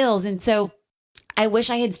pay my bills. And so I wish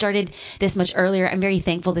I had started this much earlier. I'm very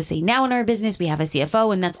thankful to say now in our business, we have a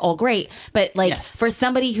CFO and that's all great. But like for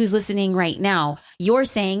somebody who's listening right now, you're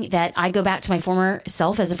saying that I go back to my former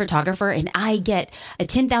self as a photographer and I get a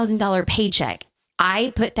 $10,000 paycheck.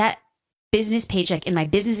 I put that business paycheck in my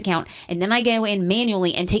business account and then I go in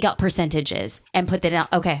manually and take out percentages and put that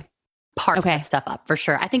out. Okay. Parse that stuff up for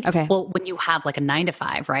sure. I think, well, when you have like a 9 to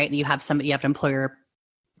 5, right? And you have an employer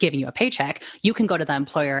giving you a paycheck, you can go to the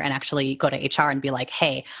employer and actually go to HR and be like,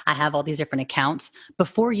 hey, I have all these different accounts.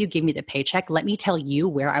 Before you give me the paycheck, let me tell you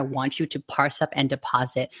where I want you to parse up and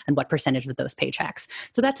deposit and what percentage of those paychecks.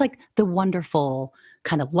 So that's like the wonderful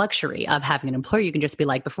kind of luxury of having an employer. You can just be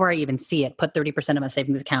like, before I even see it, put 30% of my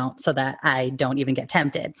savings account so that I don't even get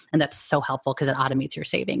tempted. And that's so helpful because it automates your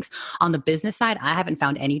savings. On the business side, I haven't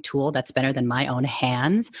found any tool that's better than my own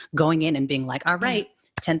hands going in and being like, all right,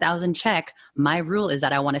 10,000 check. My rule is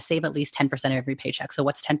that I want to save at least 10% of every paycheck. So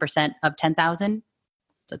what's 10% of 10,000?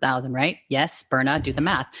 It's 1,000, right? Yes, Berna, do the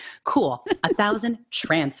math. Cool. 1,000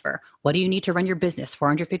 transfer. What do you need to run your business?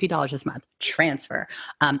 $450 this month. Transfer.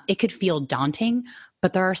 It could feel daunting,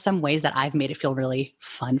 but there are some ways that I've made it feel really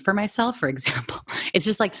fun for myself. For example, it's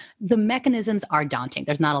just like the mechanisms are daunting.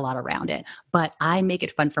 There's not a lot around it, but I make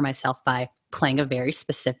it fun for myself by playing a very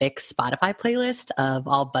specific Spotify playlist of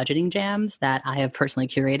all budgeting jams that I have personally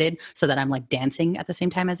curated so that I'm like dancing at the same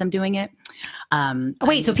time as I'm doing it.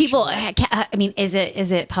 Wait, so people, I mean, is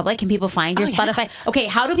it public? Can people find your Spotify? Yeah. Okay.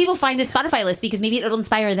 How do people find this Spotify list? Because maybe it'll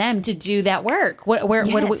inspire them to do that work. What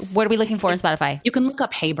are we looking for on Spotify? You can look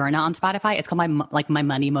up Hey Berna on Spotify. It's called my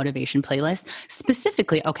money motivation playlist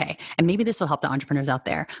specifically. Okay. And maybe this will help the entrepreneurs out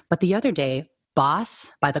there. But the other day,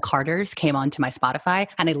 Boss by the Carters came onto my Spotify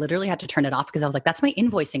and I literally had to turn it off because I was like, that's my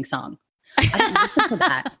invoicing song. I didn't listen to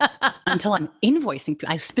that until I'm invoicing.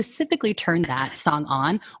 I specifically turned that song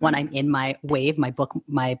on when I'm in my Wave,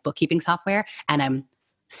 my bookkeeping software, and I'm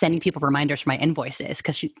sending people reminders for my invoices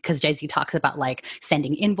because Jay-Z talks about like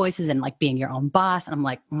sending invoices and like being your own boss. And I'm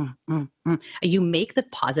like, You make the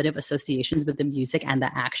positive associations with the music and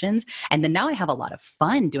the actions. And then now I have a lot of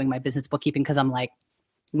fun doing my business bookkeeping because I'm like,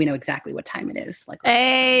 we know exactly what time it is. Like,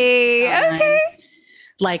 hey, okay.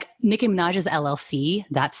 Like Nicki Minaj's LLC,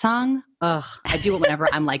 that song. I do it whenever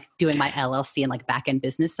I'm like doing my LLC and like back end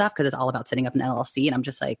business stuff because it's all about setting up an LLC. And I'm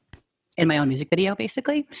just like in my own music video,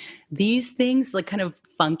 basically. These things, like kind of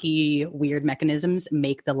funky, weird mechanisms,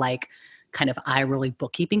 make the like kind of eye rolly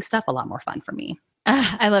bookkeeping stuff a lot more fun for me.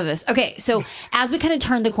 I love this. Okay. So as we kind of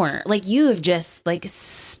turn the corner, like you have just like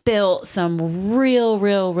spilt some real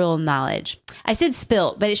knowledge. I said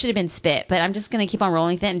spilt, but it should have been spit, but I'm just going to keep on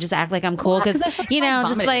rolling with it and just act like I'm cool. Cause you know,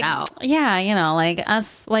 just like, yeah, you know, like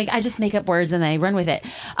us, like I just make up words and I run with it.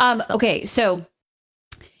 Okay. So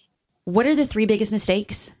what are the 3 biggest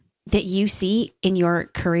mistakes that you see in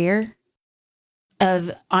your career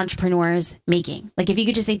of entrepreneurs making? Like if you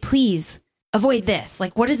could just say, please avoid this,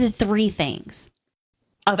 like what are the 3 things?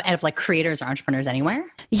 Of like creators or entrepreneurs anywhere?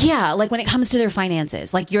 Yeah. Like when it comes to their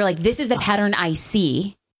finances, like you're like, this is the pattern I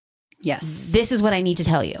see. Yes. This is what I need to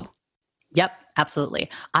tell you. Yep,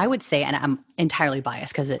 absolutely. I would say, and I'm entirely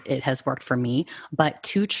biased because it has worked for me, but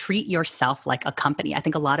to treat yourself like a company. I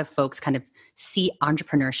think a lot of folks kind of see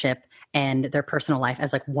entrepreneurship and their personal life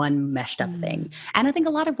as like one meshed up thing. And I think a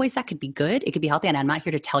lot of ways that could be good. It could be healthy. And I'm not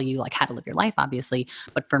here to tell you like how to live your life, obviously.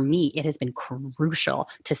 But for me, it has been crucial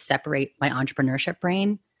to separate my entrepreneurship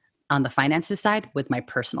brain on the finances side with my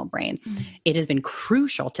personal brain. It has been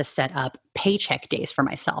crucial to set up paycheck days for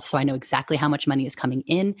myself. So I know exactly how much money is coming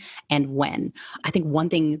in and when. I think one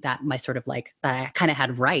thing that my sort of like, that I kind of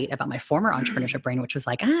had right about my former entrepreneurship brain, which was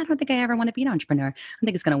like, I don't think I ever want to be an entrepreneur. I don't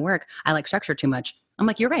think it's going to work. I like structure too much. I'm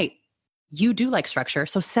like, you're right. You do like structure,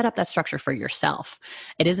 so set up that structure for yourself.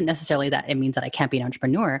 It isn't necessarily that it means that I can't be an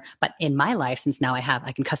entrepreneur, but in my life, since now I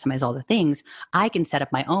can customize all the things, I can set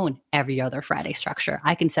up my own every other Friday structure.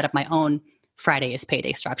 I can set up my own Friday is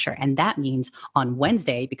payday structure. And that means on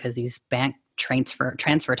Wednesday, because these bank transfer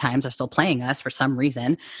times are still playing us for some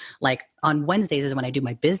reason, like on Wednesdays is when I do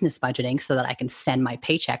my business budgeting so that I can send my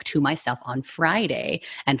paycheck to myself on Friday.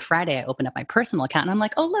 And Friday, I open up my personal account and I'm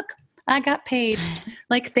like, oh, look, I got paid.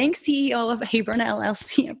 Like, thanks, CEO of Hey Berna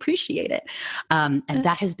LLC. Appreciate it. And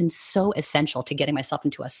that has been so essential to getting myself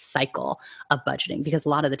into a cycle of budgeting, because a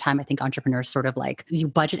lot of the time I think entrepreneurs sort of like you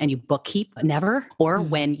budget and you bookkeep never, or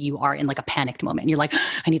when you are in like a panicked moment and you're like,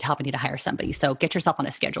 I need help. I need to hire somebody. So get yourself on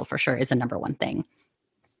a schedule for sure is the number one thing.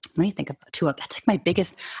 Let me think of two. That's like my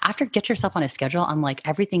biggest, after get yourself on a schedule, I'm like,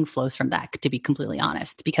 everything flows from that, to be completely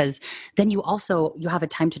honest, because then you have a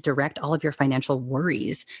time to direct all of your financial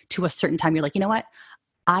worries to a certain time. You're like, you know what?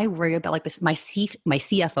 I worry about like this. My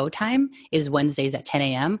CFO time is Wednesdays at 10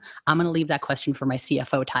 a.m. I'm going to leave that question for my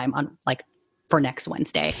CFO time on like for next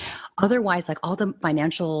Wednesday. Otherwise, like all the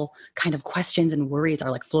financial kind of questions and worries are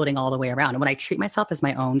like floating all the way around. And when I treat myself as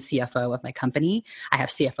my own CFO of my company, I have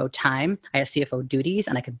CFO time, I have CFO duties,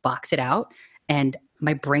 and I could box it out. And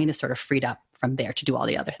my brain is sort of freed up from there to do all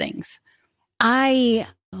the other things. I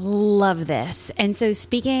love this. And so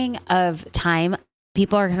speaking of time,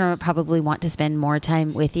 people are going to probably want to spend more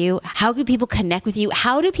time with you. How can people connect with you?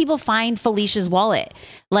 How do people find Felicia's wallet?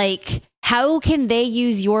 Like, how can they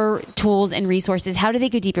use your tools and resources? How do they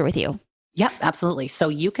go deeper with you? Yep, absolutely. So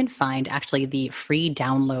you can find actually the free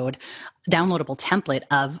downloadable template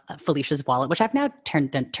of Felicia's wallet, which I've now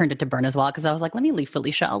turned into Berna's wallet because I was like, let me leave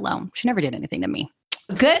Felicia alone. She never did anything to me.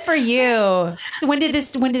 Good for you. So when did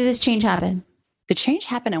this change happen? The change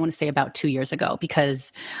happened, I want to say about 2 years ago,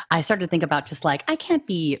 because I started to think about just like, I can't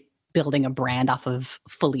be building a brand off of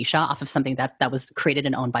Felicia, off of something that was created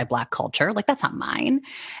and owned by Black culture. Like, that's not mine.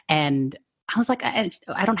 And I was like, I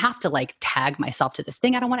don't have to like tag myself to this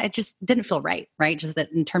thing. I don't want to, it just didn't feel right. Just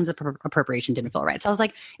that in terms of appropriation didn't feel right. So I was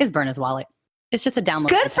like, it's Berna's wallet. It's just a download.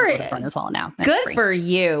 Good for it. Berna's wallet now. Good for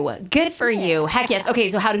you. Good for you. Heck yes. Okay.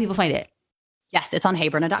 So how do people find it? Yes, it's on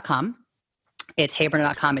heyberna.com. It's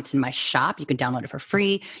heyberna.com. It's in my shop. You can download it for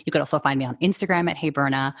free. You could also find me on Instagram at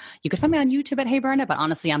heyberna. You could find me on YouTube at heyberna, but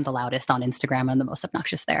honestly, I'm the loudest on Instagram and the most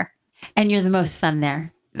obnoxious there. And you're the most fun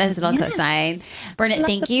there. That's a little cosign. Berna,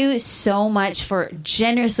 thank you so much for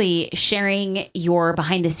generously sharing your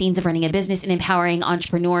behind the scenes of running a business and empowering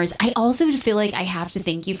entrepreneurs. I also feel like I have to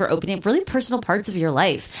thank you for opening up really personal parts of your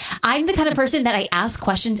life. I'm the kind of person that I ask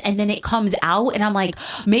questions and then it comes out and I'm like,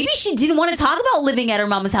 maybe she didn't want to talk about living at her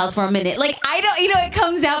mama's house for a minute. Like, I don't, it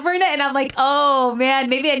comes out, Berna, and I'm like, oh man,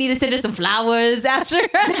 maybe I need to send her some flowers after.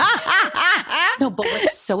 No, but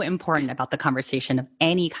what's so important about the conversation of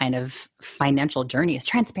any kind of financial journey is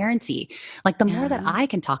transparency. Like the more that I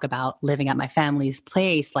can talk about living at my family's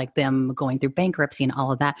place, like them going through bankruptcy and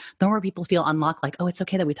all of that, the more people feel unlocked, like, oh, it's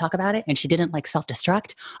okay that we talk about it. And she didn't like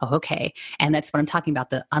self-destruct. Oh, okay. And that's what I'm talking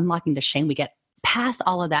about, the unlocking the shame. We get past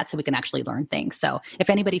all of that so we can actually learn things. So if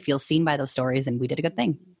anybody feels seen by those stories, then we did a good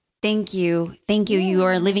thing. Thank you. Thank you. You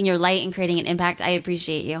are living your light and creating an impact. I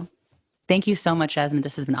appreciate you. Thank you so much, Jasmine.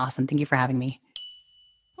 This has been awesome. Thank you for having me.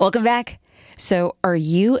 Welcome back. So are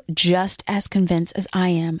you just as convinced as I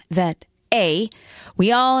am that A,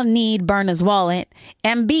 we all need Berna's wallet,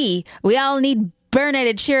 and B, we all need Berna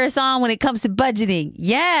to cheer us on when it comes to budgeting?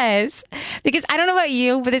 Yes. Because I don't know about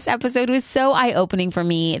you, but this episode was so eye-opening for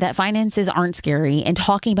me that finances aren't scary and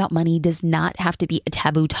talking about money does not have to be a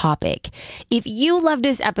taboo topic. If you love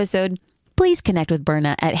this episode, please connect with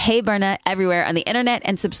Berna at Hey Berna everywhere on the internet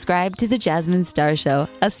and subscribe to The Jasmine Star Show.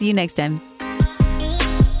 I'll see you next time.